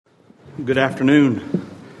Good afternoon.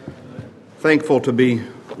 Thankful to be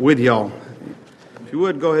with y'all. If you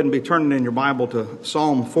would, go ahead and be turning in your Bible to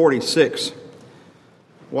Psalm 46.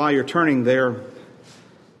 While you're turning there,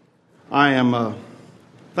 I am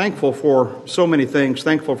thankful for so many things.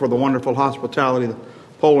 Thankful for the wonderful hospitality of the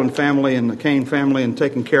Poland family and the Kane family and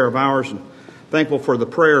taking care of ours. And thankful for the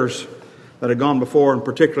prayers that have gone before, and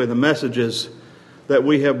particularly the messages that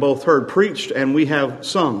we have both heard preached and we have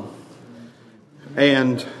sung.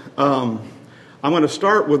 And I'm going to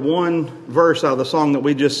start with one verse out of the song that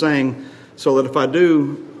we just sang, so that if I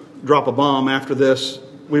do drop a bomb after this,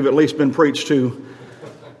 we've at least been preached to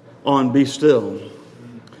on Be Still.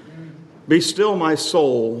 Be still, my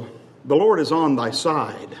soul, the Lord is on thy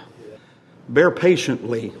side. Bear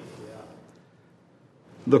patiently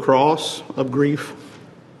the cross of grief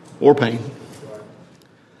or pain.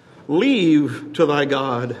 Leave to thy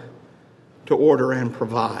God to order and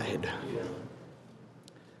provide.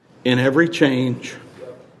 In every change,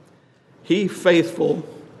 he faithful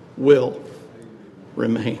will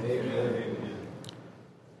remain.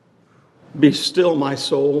 Be still, my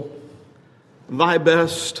soul, thy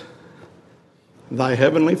best, thy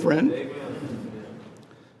heavenly friend.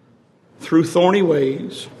 Through thorny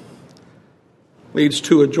ways leads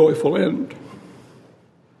to a joyful end.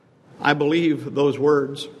 I believe those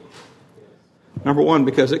words. Number one,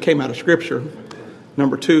 because it came out of Scripture.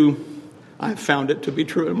 Number two, I've found it to be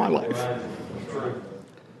true in my life.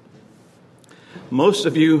 Most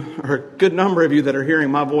of you, or a good number of you that are hearing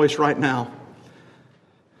my voice right now,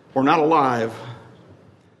 were not alive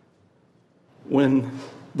when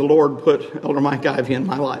the Lord put Elder Mike Ivey in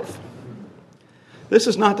my life. This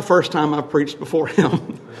is not the first time I've preached before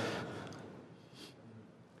him.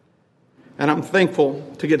 And I'm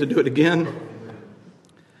thankful to get to do it again.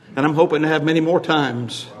 And I'm hoping to have many more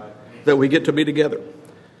times that we get to be together.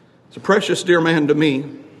 It's a precious dear man to me,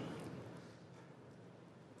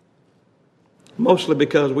 mostly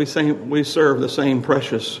because we serve the same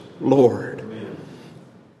precious Lord. Amen.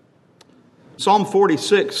 Psalm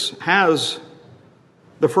 46 has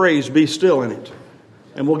the phrase, be still in it,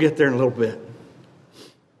 and we'll get there in a little bit.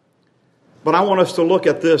 But I want us to look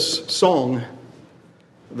at this song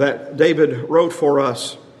that David wrote for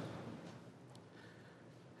us,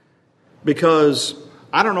 because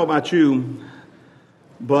I don't know about you,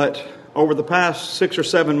 but over the past 6 or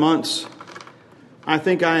 7 months, I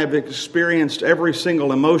think I have experienced every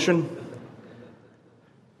single emotion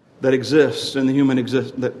that exists in the human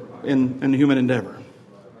in the human endeavor.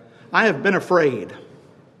 I have been afraid.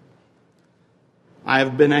 I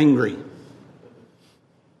have been angry.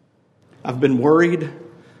 I've been worried.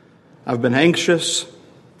 I've been anxious.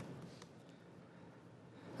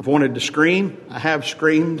 I've wanted to scream. I have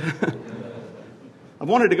screamed. I've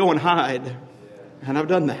wanted to go and hide. And I've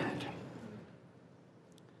done that.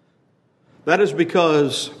 That is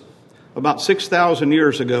because about 6,000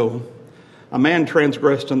 years ago, a man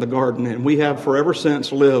transgressed in the garden, and we have forever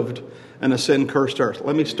since lived in a sin-cursed earth.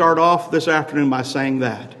 Let me start off this afternoon by saying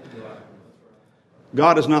that.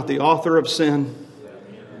 God is not the author of sin.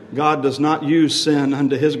 God does not use sin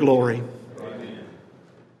unto his glory.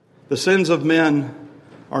 The sins of men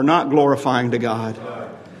are not glorifying to God.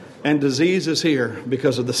 And disease is here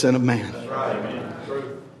because of the sin of man.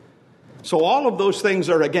 So all of those things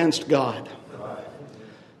are against God.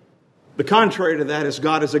 The contrary to that is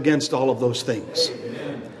God is against all of those things.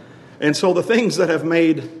 And so the things that have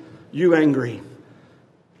made you angry,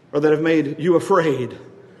 or that have made you afraid,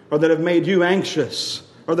 or that have made you anxious,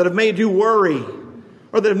 or that have made you worry,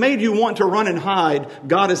 or that have made you want to run and hide,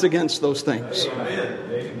 God is against those things.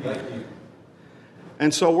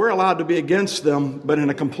 And so we're allowed to be against them, but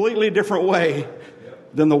in a completely different way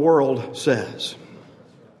than the world says.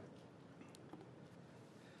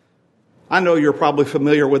 I know you're probably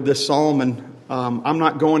familiar with this psalm, and I'm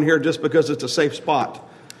not going here just because it's a safe spot.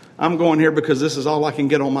 I'm going here because this is all I can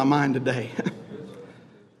get on my mind today.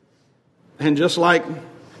 And just like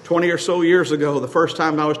 20 or so years ago, the first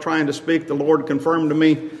time I was trying to speak, the Lord confirmed to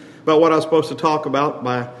me about what I was supposed to talk about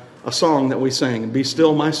by a song that we sang. Be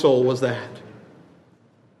Still, My Soul was that.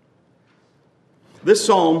 This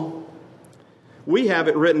psalm, we have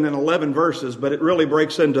it written in 11 verses, but it really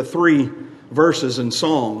breaks into 3 verses in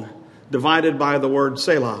song, divided by the word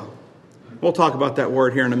Selah. We'll talk about that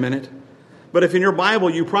word here in a minute. But if in your Bible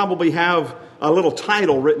you probably have a little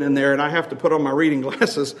title written in there, and I have to put on my reading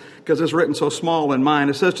glasses because it's written so small in mine.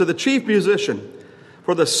 It says, to the chief musician,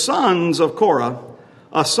 for the sons of Korah,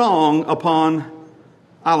 a song upon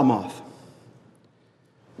Alamoth.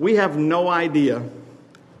 We have no idea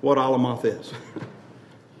what Alamoth is.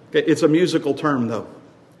 It's a musical term, though.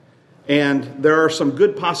 And there are some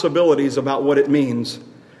good possibilities about what it means.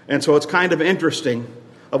 And so it's kind of interesting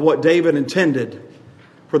of what David intended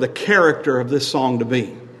for the character of this song to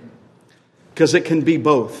be. Because it can be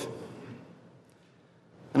both.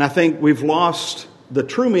 And I think we've lost the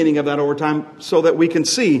true meaning of that over time so that we can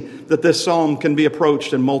see that this psalm can be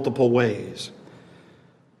approached in multiple ways.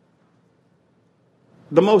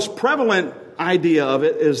 The most prevalent idea of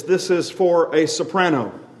it is this is for a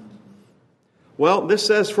soprano. Well, this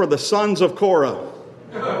says for the sons of Korah.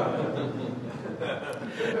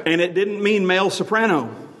 And it didn't mean male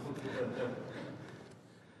soprano.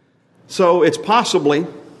 So it's possibly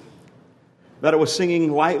that it was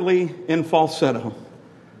singing lightly in falsetto.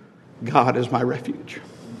 God is my refuge.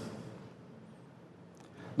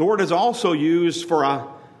 The word is also used for a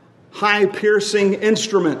high piercing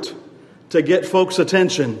instrument to get folks'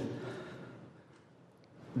 attention.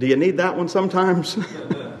 Do you need that one sometimes?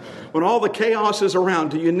 When all the chaos is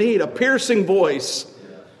around, do you need a piercing voice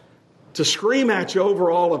to scream at you over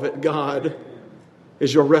all of it? God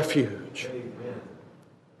is your refuge.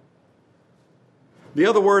 The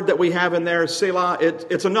other word that we have in there is Selah.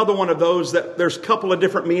 It's another one of those that there's a couple of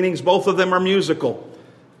different meanings. Both of them are musical.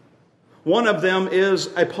 One of them is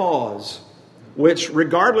a pause, which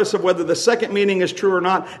regardless of whether the second meaning is true or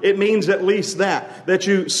not, it means at least that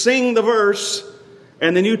you sing the verse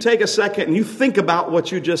and then you take a second and you think about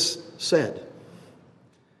what you just said.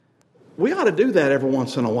 We ought to do that every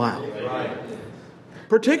once in a while. Right.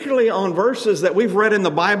 Particularly on verses that we've read in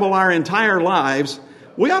the Bible our entire lives,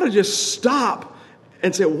 we ought to just stop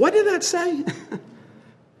and say, what did that say?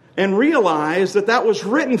 And realize that that was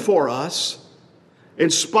written for us,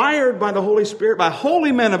 inspired by the Holy Spirit, by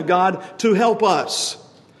holy men of God to help us.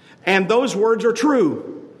 And those words are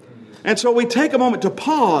true. And so we take a moment to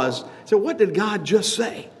pause. Say, what did God just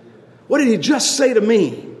say? What did He just say to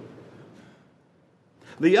me?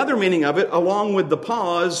 The other meaning of it, along with the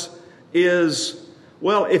pause, is,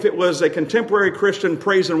 well, if it was a contemporary Christian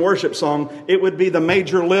praise and worship song, it would be the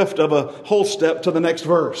major lift of a whole step to the next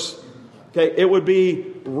verse. Okay, it would be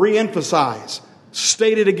re-emphasize,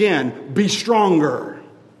 state it again, be stronger.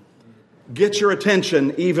 Get your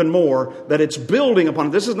attention even more, that it's building upon it.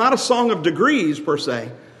 This is not a song of degrees per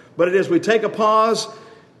se, but it is we take a pause,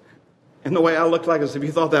 and the way I look like is if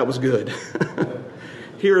you thought that was good.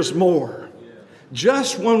 Here's more.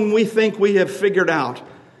 Just when we think we have figured out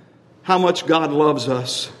how much God loves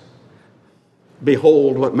us,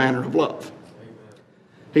 behold what manner of love.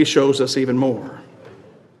 He shows us even more.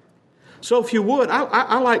 So if you would,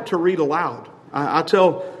 I like to read aloud. I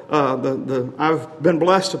tell I've been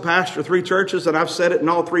blessed to pastor 3 churches, and I've said it in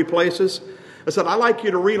all 3 places. I said, I'd like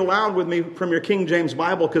you to read aloud with me from your King James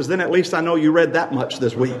Bible, because then at least I know you read that much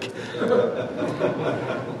this week.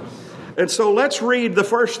 And so let's read the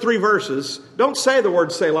first 3 verses. Don't say the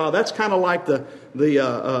word Selah. That's kind of like the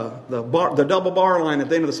double bar line at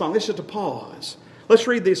the end of the song. It's just a pause. Let's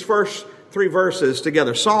read these first 3 verses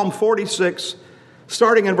together. Psalm 46,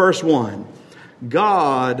 starting in verse 1.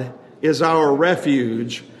 God is our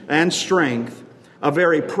refuge and strength, a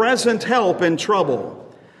very present help in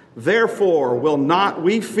trouble. Therefore will not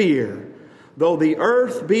we fear, though the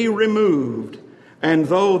earth be removed, and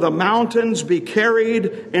though the mountains be carried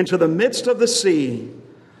into the midst of the sea,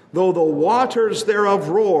 though the waters thereof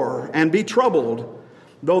roar and be troubled,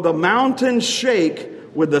 though the mountains shake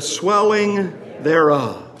with the swelling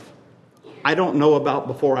thereof. I don't know about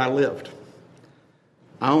before I lived.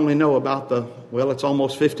 I only know about it's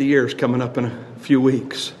almost 50 years coming up in a few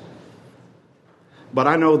weeks. But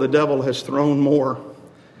I know the devil has thrown more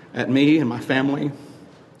at me and my family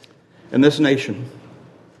and this nation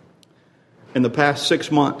in the past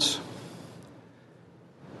 6 months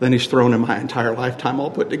than he's thrown in my entire lifetime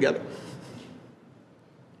all put together.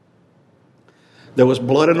 There was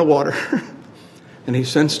blood in the water, and he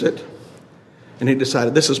sensed it, and he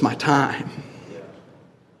decided, this is my time.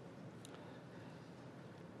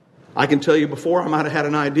 I can tell you before I might have had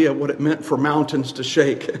an idea of what it meant for mountains to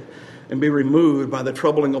shake and be removed by the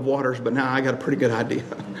troubling of waters, but now I got a pretty good idea.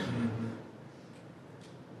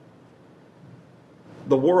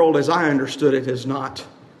 The world, as I understood it, is not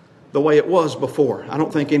the way it was before. I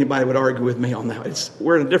don't think anybody would argue with me on that.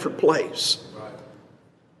 We're in a different place. Right.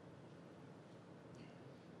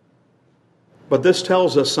 But this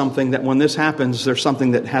tells us something, that when this happens, there's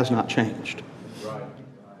something that has not changed. Right.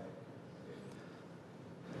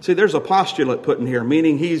 See, there's a postulate put in here,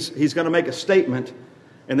 meaning he's going to make a statement,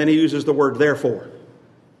 and then he uses the word therefore.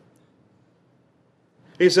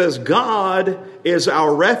 He says, God is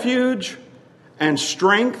our refuge and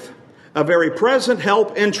strength, a very present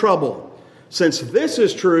help in trouble. Since this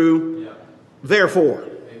is true, therefore.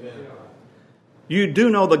 Amen. You do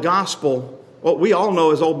know the gospel Well, we all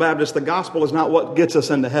know as Old Baptists, the gospel is not what gets us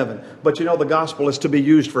into heaven. But you know, the gospel is to be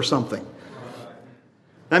used for something.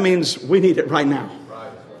 That means we need it right now.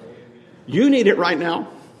 You need it right now.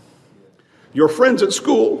 Your friends at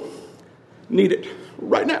school need it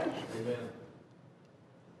right now.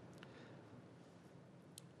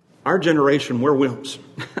 Our generation, we're wimps.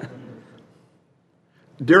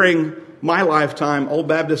 During my lifetime, Old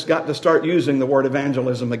Baptists got to start using the word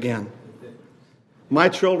evangelism again. My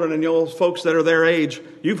children and you folks that are their age,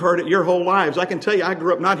 you've heard it your whole lives. I can tell you, I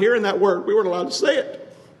grew up not hearing that word. We weren't allowed to say it.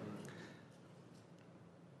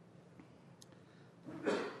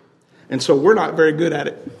 And so we're not very good at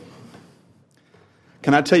it.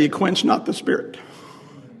 Can I tell you, quench not the spirit.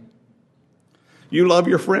 You love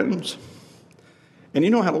your friends. And you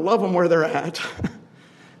know how to love them where they're at.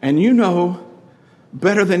 And you know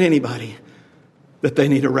better than anybody that they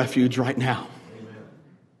need a refuge right now. Amen.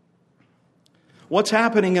 What's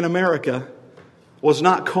happening in America was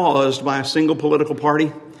not caused by a single political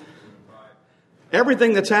party.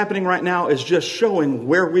 Everything that's happening right now is just showing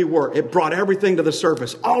where we were. It brought everything to the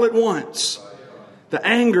surface all at once. The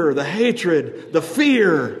anger, the hatred, the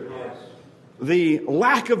fear, the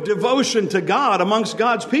lack of devotion to God amongst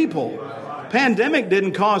God's people. Pandemic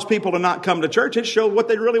didn't cause people to not come to church. It showed what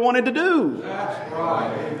they really wanted to do. That's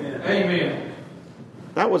right. Amen. Amen.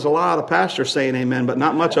 That was a lot of pastors saying amen, but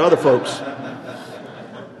not much of other folks.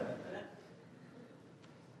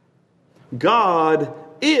 God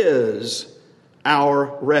is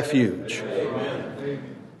our refuge.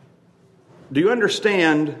 Amen. Do you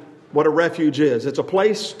understand what a refuge is? It's a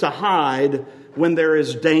place to hide when there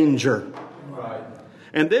is danger. Right.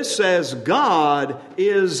 And this says God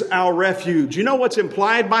is our refuge. You know what's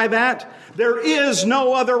implied by that? There is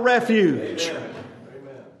no other refuge. Amen.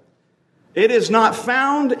 It is not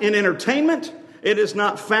found in entertainment. It is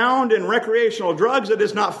not found in recreational drugs. It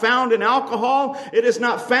is not found in alcohol. It is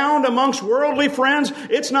not found amongst worldly friends.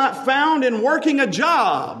 It's not found in working a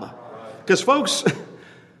job. Because folks,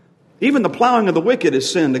 even the plowing of the wicked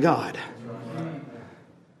is sin to God.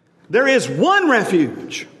 There is one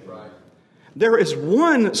refuge. There is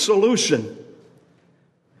one solution.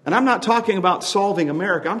 And I'm not talking about solving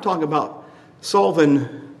America. I'm talking about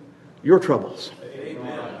solving your troubles.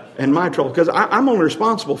 Amen. And my troubles. Because I'm only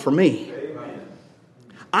responsible for me. Amen.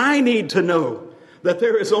 I need to know that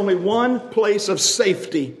there is only one place of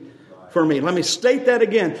safety for me. Let me state that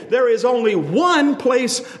again. There is only one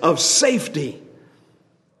place of safety.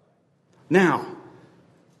 Now,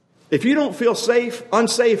 if you don't feel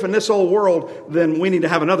unsafe in this old world, then we need to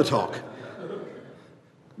have another talk.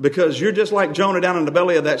 Because you're just like Jonah down in the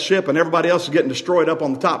belly of that ship, and everybody else is getting destroyed up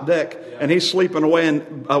on the top deck, and he's sleeping away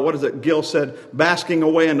in, Gil said, basking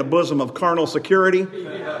away in the bosom of carnal security.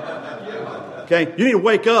 Okay, you need to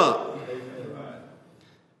wake up.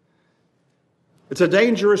 It's a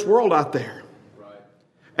dangerous world out there.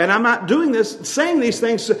 And I'm not saying these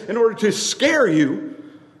things in order to scare you,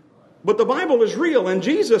 but the Bible is real, and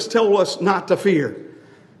Jesus told us not to fear.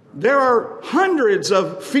 There are hundreds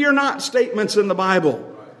of fear not statements in the Bible.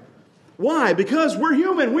 Why? Because we're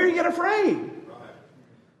human. We get afraid.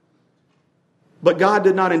 But God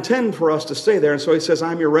did not intend for us to stay there. And so he says,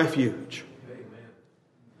 I'm your refuge.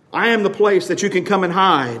 I am the place that you can come and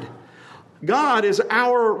hide. God is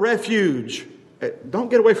our refuge. Don't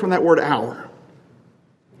get away from that word our.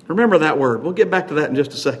 Remember that word. We'll get back to that in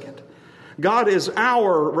just a second. God is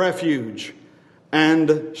our refuge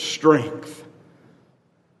and strength.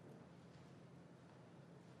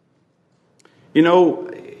 You know,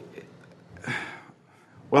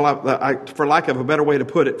 well, for lack of a better way to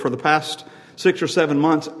put it, for the past 6 or 7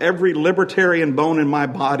 months, every libertarian bone in my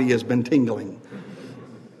body has been tingling.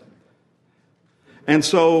 And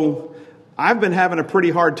so I've been having a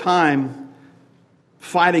pretty hard time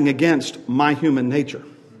fighting against my human nature.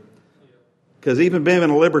 Because even being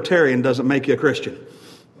a libertarian doesn't make you a Christian.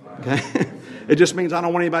 Okay? It just means I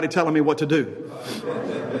don't want anybody telling me what to do.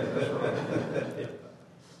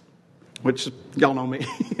 Which, y'all know me.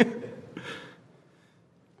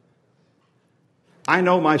 I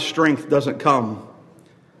know my strength doesn't come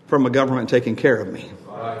from a government taking care of me.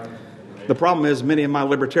 The problem is many of my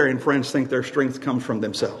libertarian friends think their strength comes from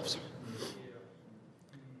themselves.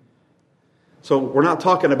 So we're not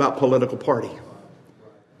talking about political party.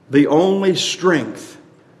 The only strength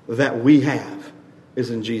that we have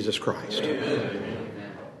is in Jesus Christ.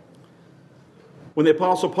 When the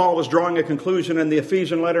Apostle Paul was drawing a conclusion in the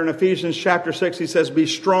Ephesian letter in Ephesians chapter 6, he says, be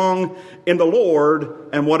strong in the Lord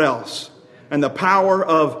and what else? And the power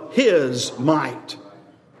of His might.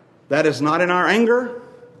 That is not in our anger.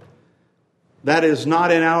 That is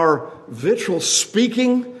not in our vitriol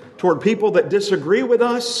speaking toward people that disagree with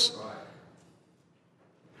us.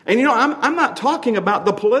 And I'm not talking about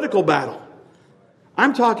the political battle.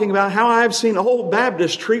 I'm talking about how I've seen old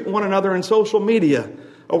Baptists treat one another in social media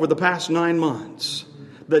over the past 9 months.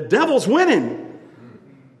 The devil's winning.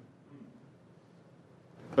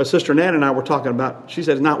 Sister Nan and I were talking about, she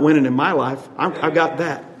said, it's not winning in my life. I've got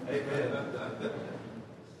that.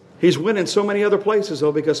 He's winning so many other places,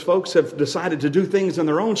 though, because folks have decided to do things in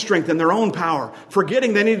their own strength and their own power,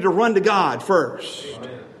 forgetting they needed to run to God first.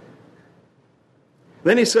 Amen.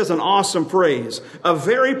 Then he says an awesome phrase, a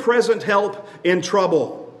very present help in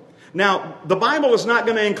trouble. Now, the Bible is not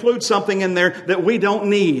going to include something in there that we don't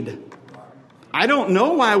need. I don't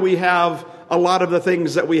know why we have a lot of the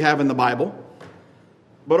things that we have in the Bible.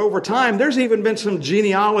 But over time, there's even been some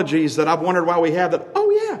genealogies that I've wondered why we have that.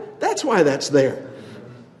 Oh, yeah, that's why that's there.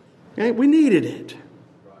 Okay? We needed it.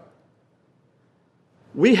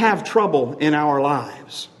 We have trouble in our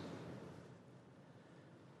lives.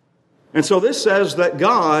 And so this says that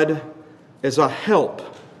God is a help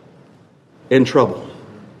in trouble.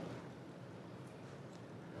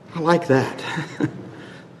 I like that.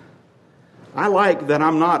 I like that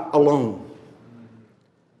I'm not alone.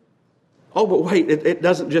 Oh, but wait, it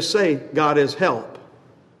doesn't just say God is help.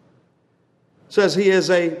 It says He is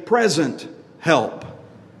a present help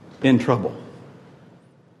in trouble.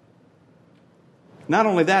 Not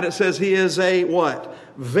only that, it says He is a what?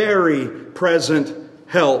 Very present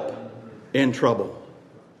help in trouble.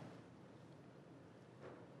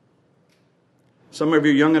 Some of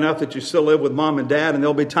you are young enough that you still live with mom and dad, and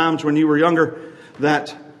there'll be times when you were younger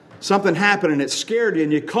that something happened and it scared you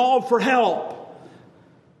and you called for help.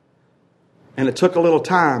 And it took a little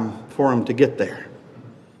time for them to get there.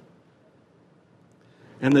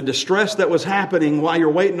 And the distress that was happening while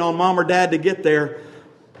you're waiting on mom or dad to get there,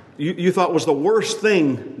 you thought was the worst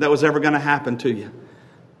thing that was ever going to happen to you.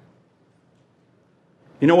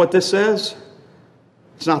 You know what this says?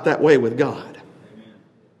 It's not that way with God.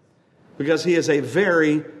 Because He is a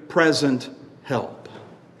very present help.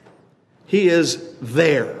 He is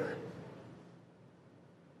there.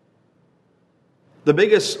 The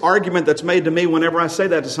biggest argument that's made to me whenever I say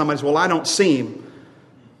that to somebody is, well, I don't see Him.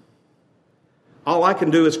 All I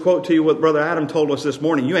can do is quote to you what Brother Adam told us this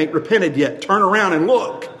morning. You ain't repented yet. Turn around and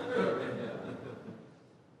look.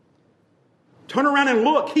 Turn around and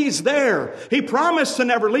look. He's there. He promised to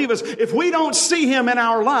never leave us. If we don't see Him in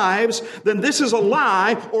our lives, then this is a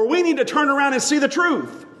lie, or we need to turn around and see the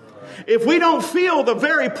truth. If we don't feel the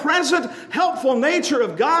very present, helpful nature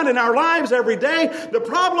of God in our lives every day, the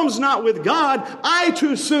problem's not with God. I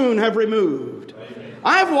too soon have removed.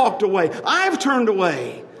 I've walked away. I've turned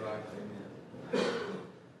away.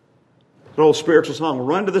 The old spiritual song,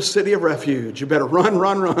 run to the city of refuge. You better run,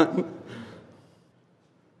 run, run.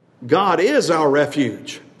 God is our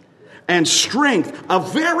refuge and strength, a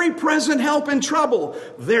very present help in trouble.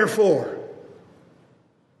 Therefore,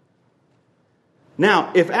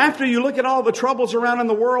 now, if after you look at all the troubles around in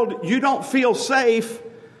the world, you don't feel safe,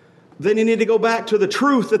 then you need to go back to the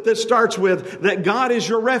truth that this starts with, that God is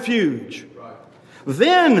your refuge. Right.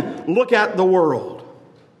 Then look at the world.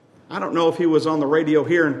 I don't know if he was on the radio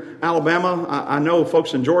here in Alabama. I know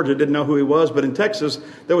folks in Georgia didn't know who he was, but in Texas,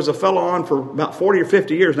 there was a fellow on for about 40 or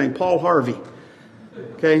 50 years named Paul Harvey.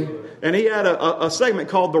 Okay? And he had a segment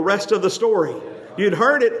called The Rest of the Story. You'd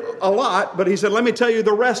heard it a lot, but he said, let me tell you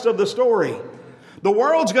the rest of the story. The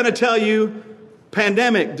world's going to tell you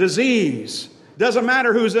pandemic, disease. Doesn't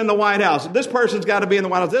matter who's in the White House. This person's got to be in the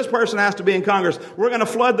White House. This person has to be in Congress. We're going to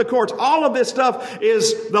flood the courts. All of this stuff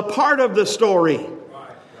is the part of the story.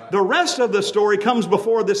 The rest of the story comes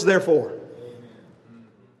before this therefore.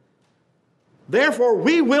 Therefore,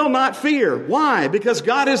 we will not fear. Why? Because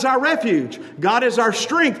God is our refuge. God is our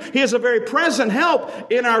strength. He is a very present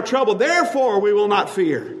help in our trouble. Therefore, we will not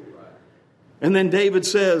fear. And then David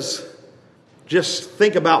says, just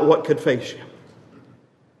think about what could face you.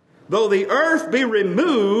 Though the earth be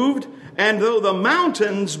removed, and though the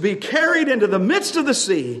mountains be carried into the midst of the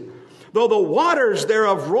sea, though the waters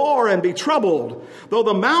thereof roar and be troubled, though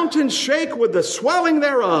the mountains shake with the swelling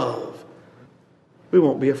thereof, we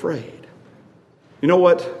won't be afraid. You know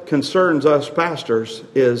what concerns us pastors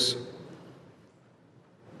is,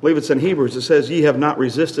 I believe it's in Hebrews, it says, ye have not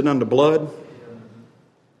resisted unto blood.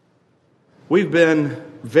 We've been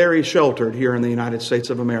very sheltered here in the United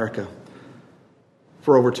States of America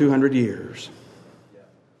for over 200 years.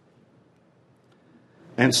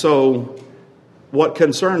 And so what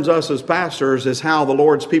concerns us as pastors is how the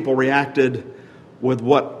Lord's people reacted with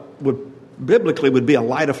what would biblically would be a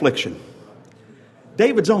light affliction.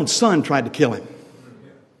 David's own son tried to kill him.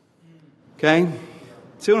 Okay?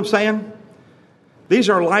 See what I'm saying? These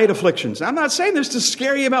are light afflictions. I'm not saying this to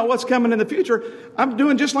scare you about what's coming in the future. I'm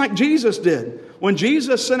doing just like Jesus did. When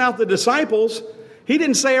Jesus sent out the disciples, He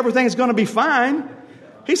didn't say everything's going to be fine.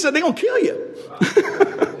 He said they're going to kill you.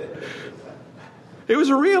 He was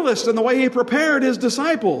a realist in the way He prepared His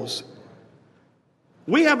disciples.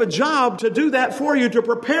 We have a job to do that for you, to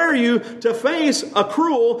prepare you to face a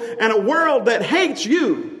cruel and a world that hates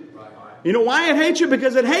you. You know why it hates you?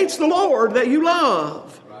 Because it hates the Lord that you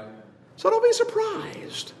love. So don't be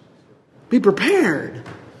surprised. Be prepared.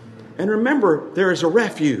 And remember, there is a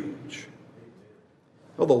refuge.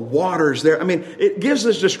 Oh, the waters there. I mean, it gives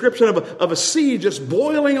this description of a sea just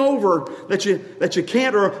boiling over that you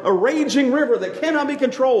can't, or a raging river that cannot be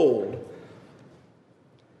controlled.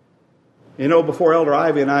 You know, before Elder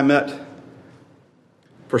Ivy and I met,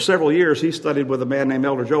 for several years, he studied with a man named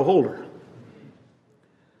Elder Joe Holder.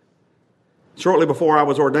 Shortly before I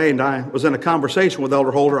was ordained, I was in a conversation with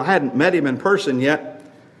Elder Holder. I hadn't met him in person yet,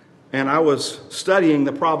 and I was studying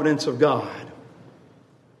the providence of God.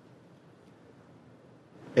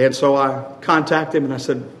 And so I contacted him and I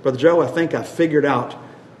said, Brother Joe, I think I figured out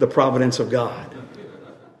the providence of God.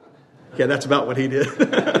 Yeah, that's about what he did.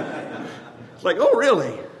 It's like, oh,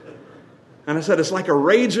 really? And I said, it's like a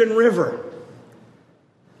raging river.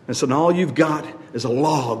 And so all you've got is a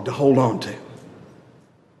log to hold on to.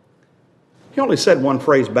 He only said one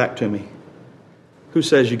phrase back to me. Who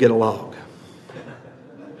says you get a log?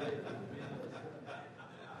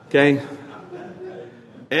 Okay?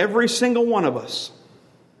 Every single one of us,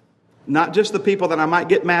 not just the people that I might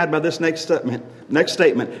get mad by this next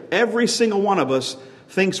statement, every single one of us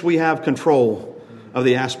thinks we have control of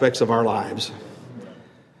the aspects of our lives.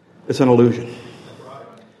 It's an illusion.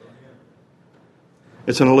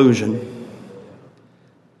 It's an illusion.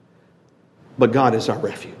 But God is our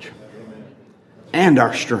refuge and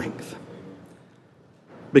our strength.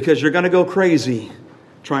 Because you're going to go crazy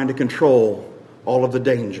trying to control all of the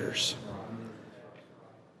dangers.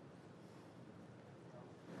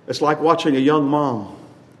 It's like watching a young mom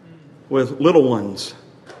with little ones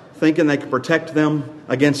thinking they can protect them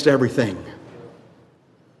against everything.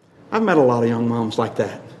 I've met a lot of young moms like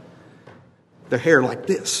that. Their hair like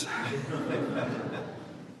this.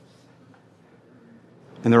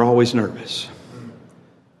 And they're always nervous.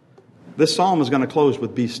 This psalm is going to close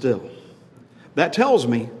with be still. That tells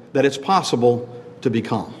me that it's possible to be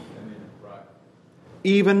calm.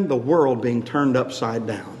 Even the world being turned upside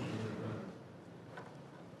down.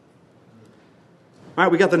 All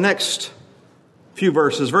right, we got the next few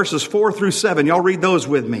verses. Verses 4 through 7. Y'all read those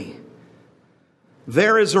with me.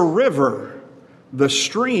 There is a river, the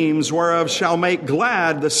streams whereof shall make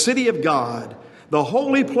glad the city of God, the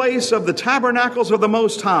holy place of the tabernacles of the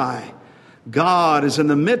Most High. God is in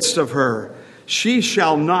the midst of her. She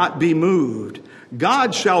shall not be moved.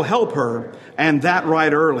 God shall help her, and that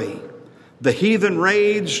right early. The heathen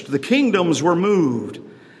raged, the kingdoms were moved.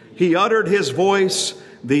 He uttered his voice,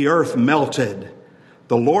 the earth melted.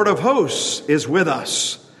 The Lord of hosts is with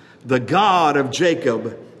us. The God of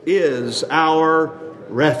Jacob is our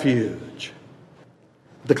refuge.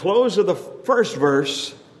 The close of the first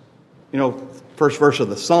verse, first verse of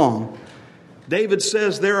the song, David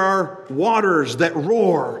says there are waters that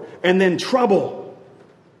roar and then trouble.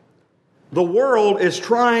 The world is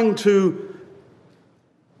trying to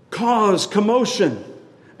cause commotion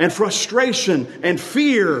and frustration and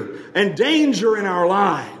fear and danger in our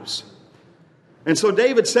lives. And so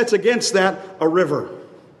David sets against that a river.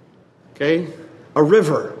 Okay? A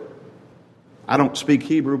river. I don't speak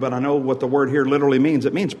Hebrew, but I know what the word here literally means.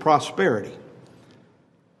 It means prosperity.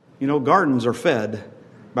 Gardens are fed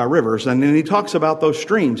by rivers. And then he talks about those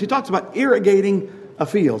streams. He talks about irrigating a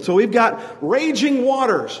field. So we've got raging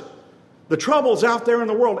waters. The troubles out there in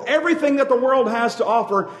the world. Everything that the world has to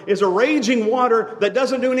offer is a raging water that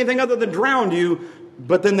doesn't do anything other than drown you.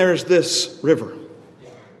 But then there's this river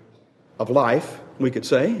of life, we could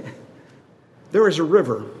say. There is a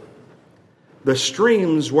river. The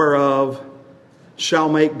streams whereof shall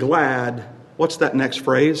make glad. What's that next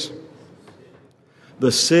phrase?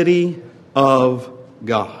 The city of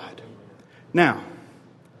God. Now,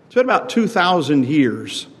 it's been about 2,000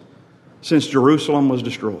 years since Jerusalem was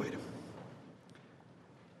destroyed.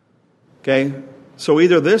 Okay, so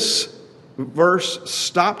either this verse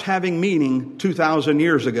stopped having meaning 2,000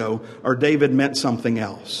 years ago, or David meant something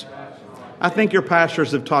else. I think your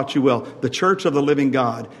pastors have taught you well. The church of the living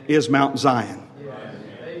God is Mount Zion.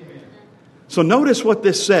 So notice what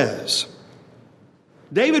this says.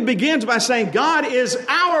 David begins by saying, God is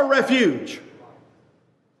our refuge.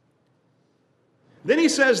 Then he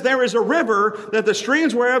says, there is a river that the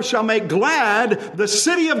streams whereof shall make glad the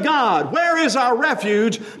city of God. Where is our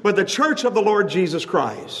refuge but the church of the Lord Jesus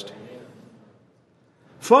Christ?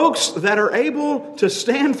 Folks that are able to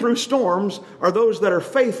stand through storms are those that are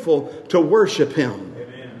faithful to worship Him.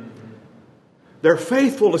 Amen. They're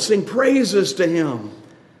faithful to sing praises to Him.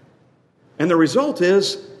 And the result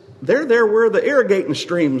is, they're there where the irrigating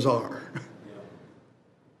streams are.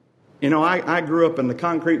 You know, I grew up in the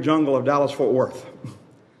concrete jungle of Dallas-Fort Worth.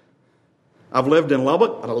 I've lived in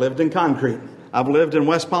Lubbock, but I lived in concrete. I've lived in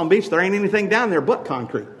West Palm Beach. There ain't anything down there but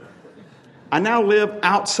concrete. I now live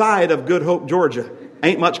outside of Good Hope, Georgia.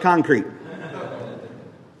 Ain't much concrete.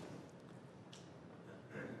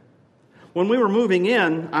 When we were moving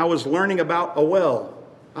in, I was learning about a well.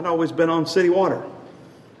 I'd always been on city water.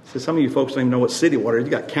 So some of you folks don't even know what city water is. You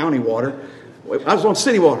got county water. I was on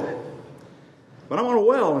city water. But I'm on a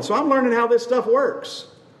well, and so I'm learning how this stuff works.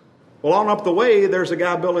 Well, on up the way, there's a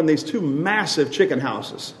guy building these 2 massive chicken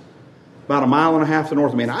houses, about 1.5 miles to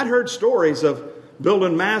north of me. And I'd heard stories of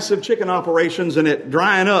building massive chicken operations and it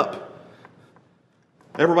drying up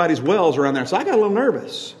everybody's wells around there. So I got a little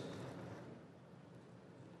nervous.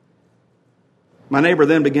 My neighbor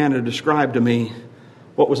then began to describe to me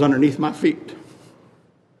what was underneath my feet.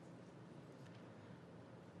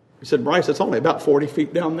 He said, Bryce, it's only about 40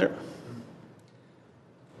 feet down there.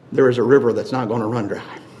 There is a river that's not going to run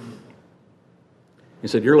dry. He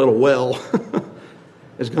said, your little well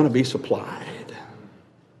is going to be supplied.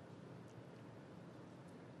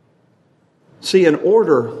 See, in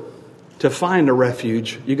order to find a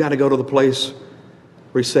refuge, you got to go to the place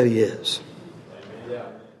where He said He is.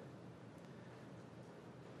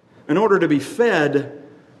 In order to be fed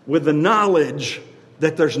with the knowledge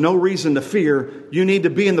that there's no reason to fear, you need to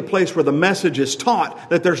be in the place where the message is taught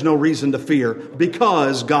that there's no reason to fear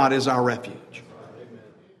because God is our refuge.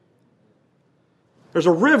 There's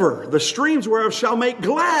a river, the streams whereof shall make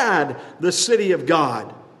glad the city of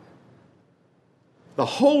God. The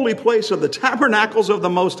holy place of the tabernacles of the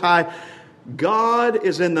Most High. God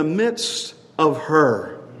is in the midst of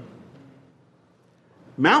her.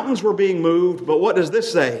 Mountains were being moved, but what does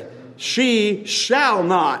this say? She shall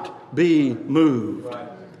not be moved.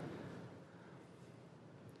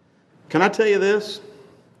 Can I tell you this?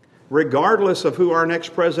 Regardless of who our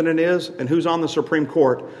next president is and who's on the Supreme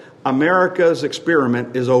Court, America's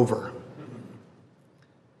experiment is over.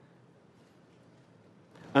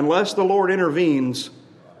 Unless the Lord intervenes,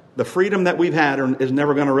 the freedom that we've had is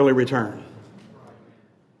never going to really return.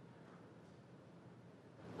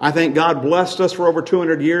 I think God blessed us for over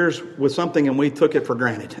 200 years with something and we took it for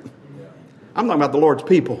granted. I'm talking about the Lord's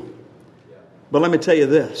people. But let me tell you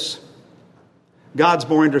this. God's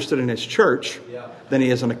more interested in His church than He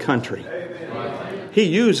is in a country. He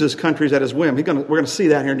uses countries at His whim. We're going to see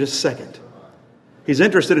that here in just a second. He's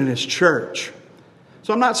interested in His church.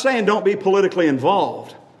 So I'm not saying don't be politically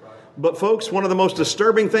involved. But folks, one of the most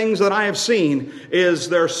disturbing things that I have seen is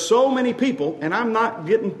there are so many people, and I'm not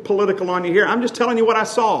getting political on you here. I'm just telling you what I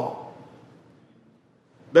saw.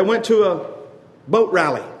 They went to a boat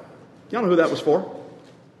rally. Y'all know who that was for?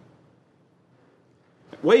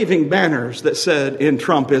 Waving banners that said, "In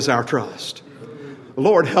Trump is our trust."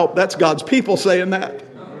 Lord help, that's God's people saying that.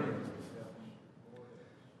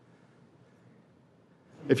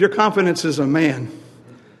 If your confidence is a man,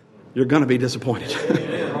 you're going to be disappointed.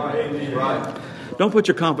 Don't put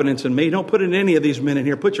your confidence in me. Don't put it in any of these men in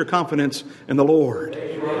here. Put your confidence in the Lord.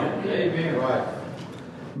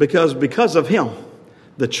 Because of Him,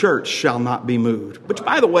 the church shall not be moved. Which,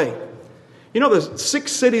 by the way, you know the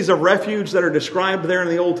 6 cities of refuge that are described there in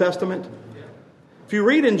the Old Testament? If you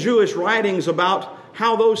read in Jewish writings about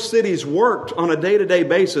how those cities worked on a day-to-day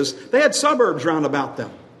basis, they had suburbs round about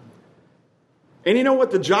them. And you know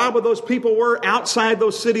what the job of those people were outside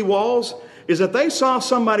those city walls? Is that they saw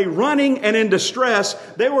somebody running and in distress,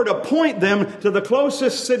 they were to point them to the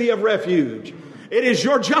closest city of refuge. It is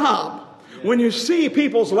your job. When you see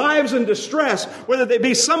people's lives in distress, whether they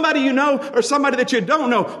be somebody you know or somebody that you don't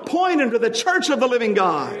know, point them to the church of the living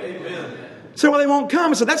God. Amen. Say, well, they won't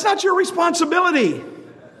come. So that's not your responsibility.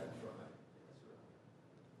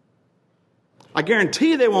 I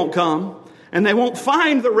guarantee they won't come. And they won't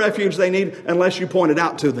find the refuge they need unless you point it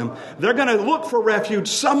out to them. They're going to look for refuge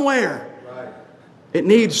somewhere. It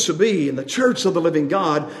needs to be in the church of the living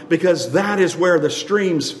God, because that is where the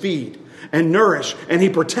streams feed and nourish, and He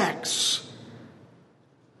protects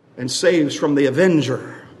and saves from the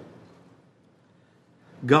avenger.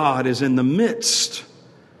 God is in the midst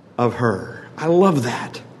of her. I love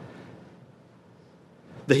that.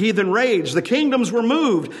 The heathen raged. The kingdoms were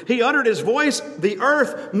moved. He uttered His voice. The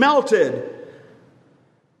earth melted.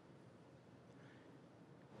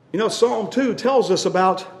 You know, Psalm 2 tells us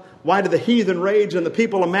about why do the heathen rage and the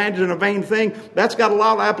people imagine a vain thing. That's got a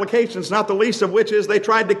lot of applications, not the least of which is they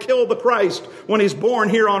tried to kill the Christ when he's born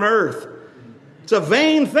here on earth. It's a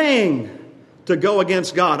vain thing to go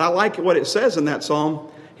against God. I like what it says in that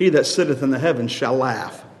psalm. He that sitteth in the heavens shall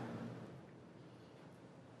laugh.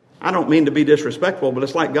 I don't mean to be disrespectful, but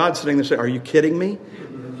it's like God sitting there saying, are you kidding me?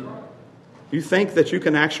 You think that you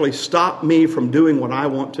can actually stop me from doing what I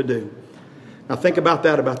want to do? Now think about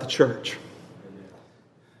that about the church.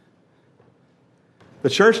 The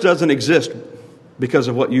church doesn't exist because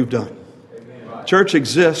of what you've done. Church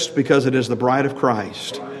exists because it is the bride of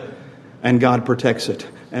Christ. And God protects it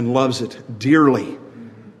and loves it dearly.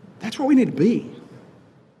 That's where we need to be.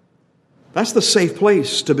 That's the safe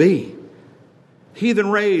place to be. Heathen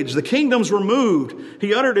rage. The kingdoms were moved.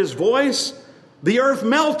 He uttered his voice. The earth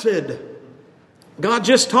melted. God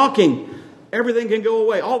just talking. Everything can go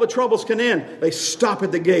away. All the troubles can end. They stop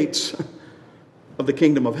at the gates of the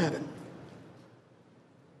kingdom of heaven.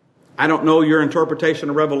 I don't know your interpretation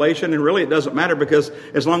of Revelation, and really it doesn't matter because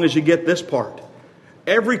as long as you get this part.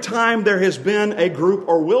 Every time there has been a group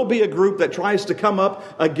or will be a group that tries to come up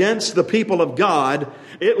against the people of God,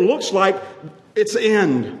 it looks like it's the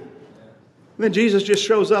end. And then Jesus just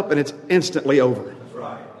shows up and it's instantly over. That's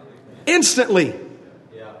right. Instantly.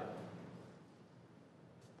 Yeah.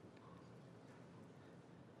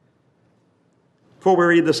 Before we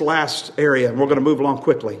read this last area, and we're going to move along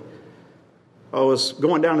quickly. I was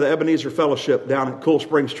going down to the Ebenezer Fellowship down at Cool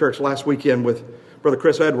Springs Church last weekend with Brother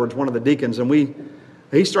Chris Edwards, one of the deacons, and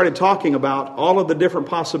he started talking about all of the different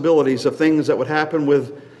possibilities of things that would happen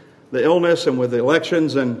with the illness and with the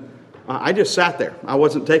elections, and I just sat there. I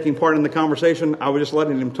wasn't taking part in the conversation. I was just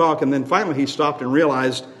letting him talk, and then finally he stopped and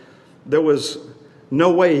realized there was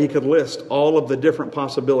no way he could list all of the different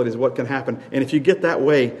possibilities of what can happen. And if you get that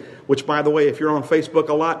way, which, by the way, if you're on Facebook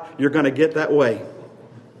a lot, you're going to get that way.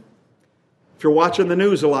 If you're watching the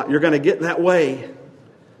news a lot, you're going to get that way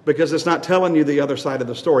because it's not telling you the other side of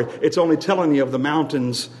the story. It's only telling you of the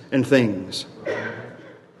mountains and things.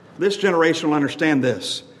 This generation will understand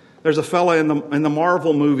this. There's a fella in the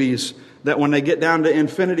Marvel movies that when they get down to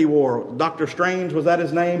Infinity War, Doctor Strange, was that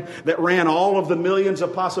his name? That ran all of the millions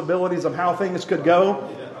of possibilities of how things could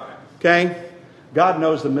go. Okay? God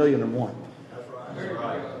knows the 1,000,001.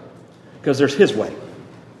 Because there's his way.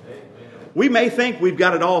 We may think we've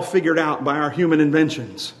got it all figured out by our human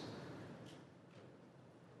inventions.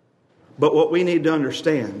 But what we need to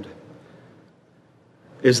understand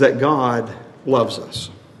is that God loves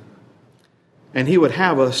us. And He would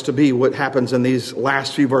have us to be what happens in these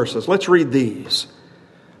last few verses. Let's read these.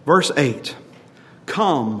 Verse 8.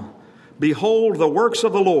 Come, behold the works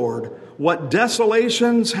of the Lord, what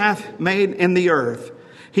desolations hath made in the earth.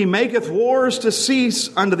 He maketh wars to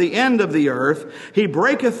cease unto the end of the earth. He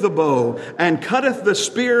breaketh the bow, and cutteth the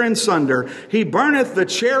spear in sunder. He burneth the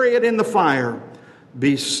chariot in the fire.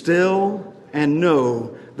 Be still and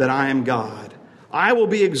know that I am God. I will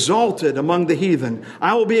be exalted among the heathen.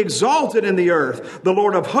 I will be exalted in the earth. The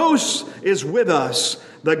Lord of hosts is with us.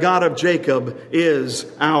 The God of Jacob is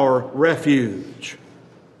our refuge.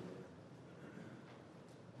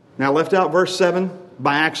 Now, I left out verse 7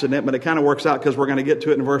 by accident, but it kind of works out because we're going to get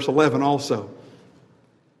to it in verse 11 also.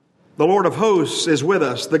 The Lord of hosts is with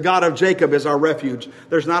us. The God of Jacob is our refuge.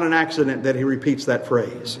 There's not an accident that he repeats that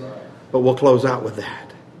phrase. But we'll close out with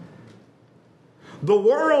that. The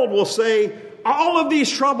world will say, all of these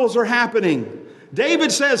troubles are happening.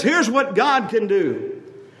 David says, here's what God can do.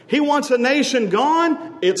 He wants a nation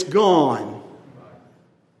gone, it's gone.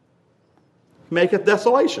 Maketh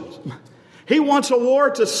desolations. He wants a war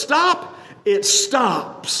to stop, it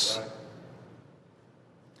stops.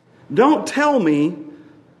 Don't tell me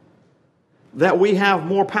that we have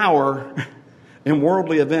more power in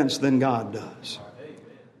worldly events than God does.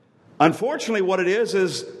 Unfortunately, what it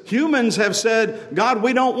is humans have said, God,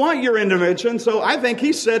 we don't want your intervention, so I think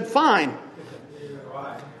He said, fine.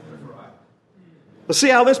 Let's see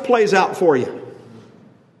how this plays out for you.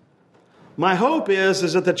 My hope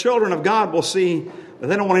is that the children of God will see that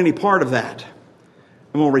they don't want any part of that.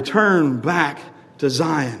 And will return back to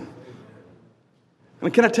Zion. I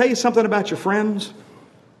mean, can I tell you something about your friends?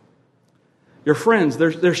 Your friends,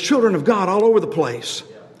 there's children of God all over the place.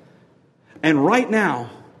 And right now,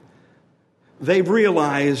 they've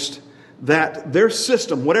realized that their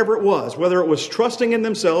system, whatever it was, whether it was trusting in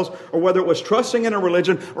themselves or whether it was trusting in a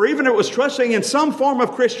religion or even it was trusting in some form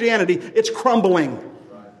of Christianity, it's crumbling.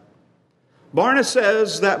 Barna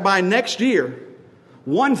says that by next year,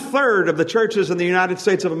 1/3 of the churches in the United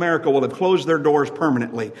States of America will have closed their doors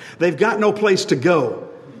permanently. They've got no place to go.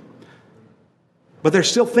 But they're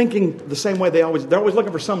still thinking the same way they're always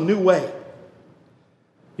looking for some new way.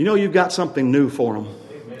 You know, you've got something new for them.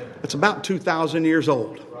 It's about 2,000 years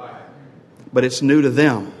old. But it's new to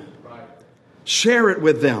them. Share it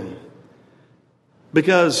with them.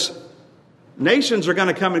 Because nations are going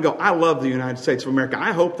to come and go, I love the United States of America.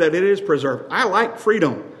 I hope that it is preserved. I like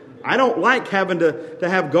freedom. I don't like having to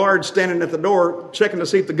have guards standing at the door checking to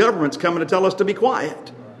see if the government's coming to tell us to be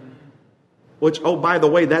quiet. Which, oh, by the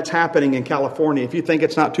way, that's happening in California. If you think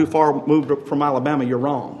it's not too far moved from Alabama, you're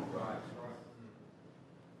wrong.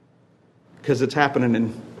 Because it's happening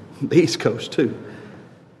in the East Coast too.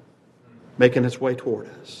 Making its way toward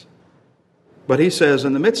us. But he says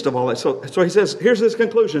in the midst of all that, so he says, here's his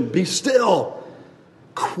conclusion. Be still.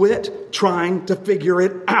 Quit trying to figure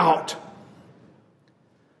it out.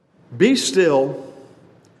 Be still.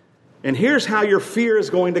 And here's how your fear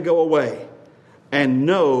is going to go away. And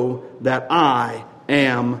know that I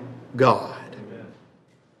am God. Amen.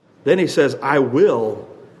 Then he says, I will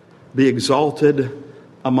be exalted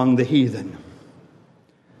among the heathen.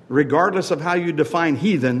 Regardless of how you define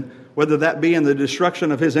heathen, whether that be in the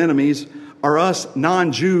destruction of his enemies or us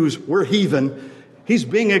non-Jews, we're heathen. He's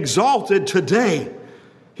being exalted today.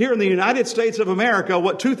 Here in the United States of America,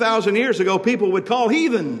 what 2,000 years ago people would call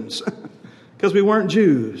heathens because we weren't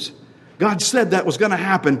Jews. God said that was going to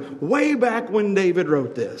happen way back when David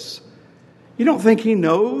wrote this. You don't think he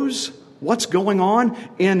knows what's going on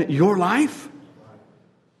in your life?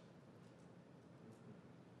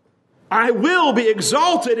 I will be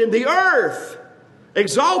exalted in the earth.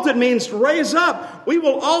 Exalted means to raise up. We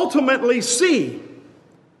will ultimately see.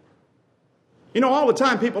 You know, all the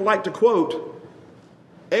time people like to quote,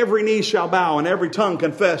 every knee shall bow and every tongue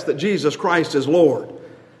confess that Jesus Christ is Lord.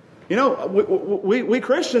 You know, we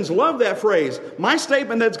Christians love that phrase. My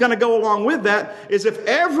statement that's going to go along with that is if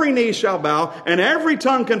every knee shall bow and every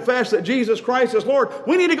tongue confess that Jesus Christ is Lord,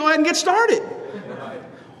 we need to go ahead and get started.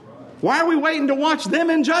 Why are we waiting to watch them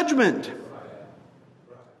in judgment?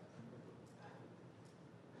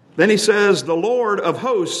 Then he says, the Lord of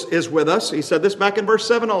hosts is with us. He said this back in verse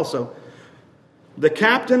 7 also. The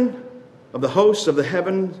captain of the hosts of the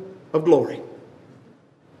heaven of glory.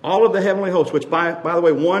 All of the heavenly hosts, which by the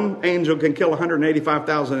way, one angel can kill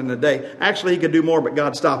 185,000 in a day. Actually, he could do more, but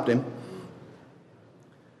God stopped him.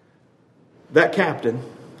 That captain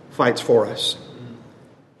fights for us.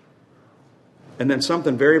 And then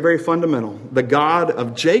something very, very fundamental. The God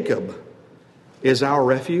of Jacob is our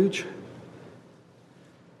refuge.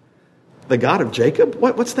 The God of Jacob?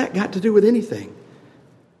 What's that got to do with anything?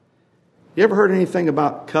 You ever heard anything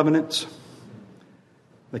about covenants?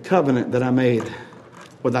 The covenant that I made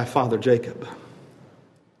with thy father Jacob.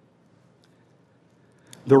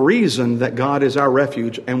 The reason that God is our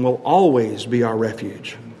refuge and will always be our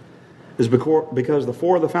refuge is because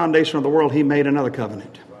before the foundation of the world, he made another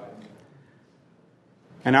covenant.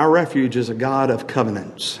 And our refuge is a God of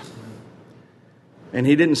covenants. And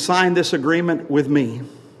he didn't sign this agreement with me.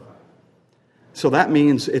 So that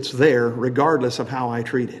means it's there regardless of how I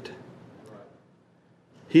treat it.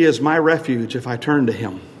 He is my refuge if I turn to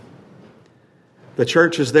him. The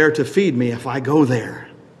church is there to feed me if I go there.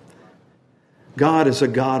 God is a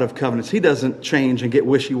God of covenants. He doesn't change and get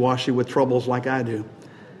wishy-washy with troubles like I do.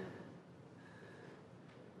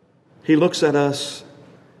 He looks at us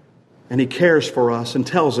and he cares for us and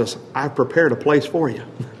tells us, I've prepared a place for you.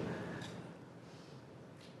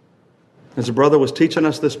 As the brother was teaching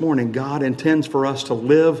us this morning, God intends for us to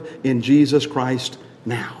live in Jesus Christ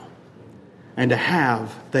now and to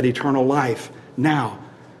have that eternal life now.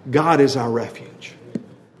 God is our refuge.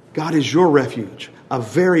 God is your refuge, a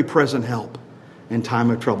very present help in time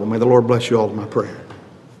of trouble. May the Lord bless you all in my prayer.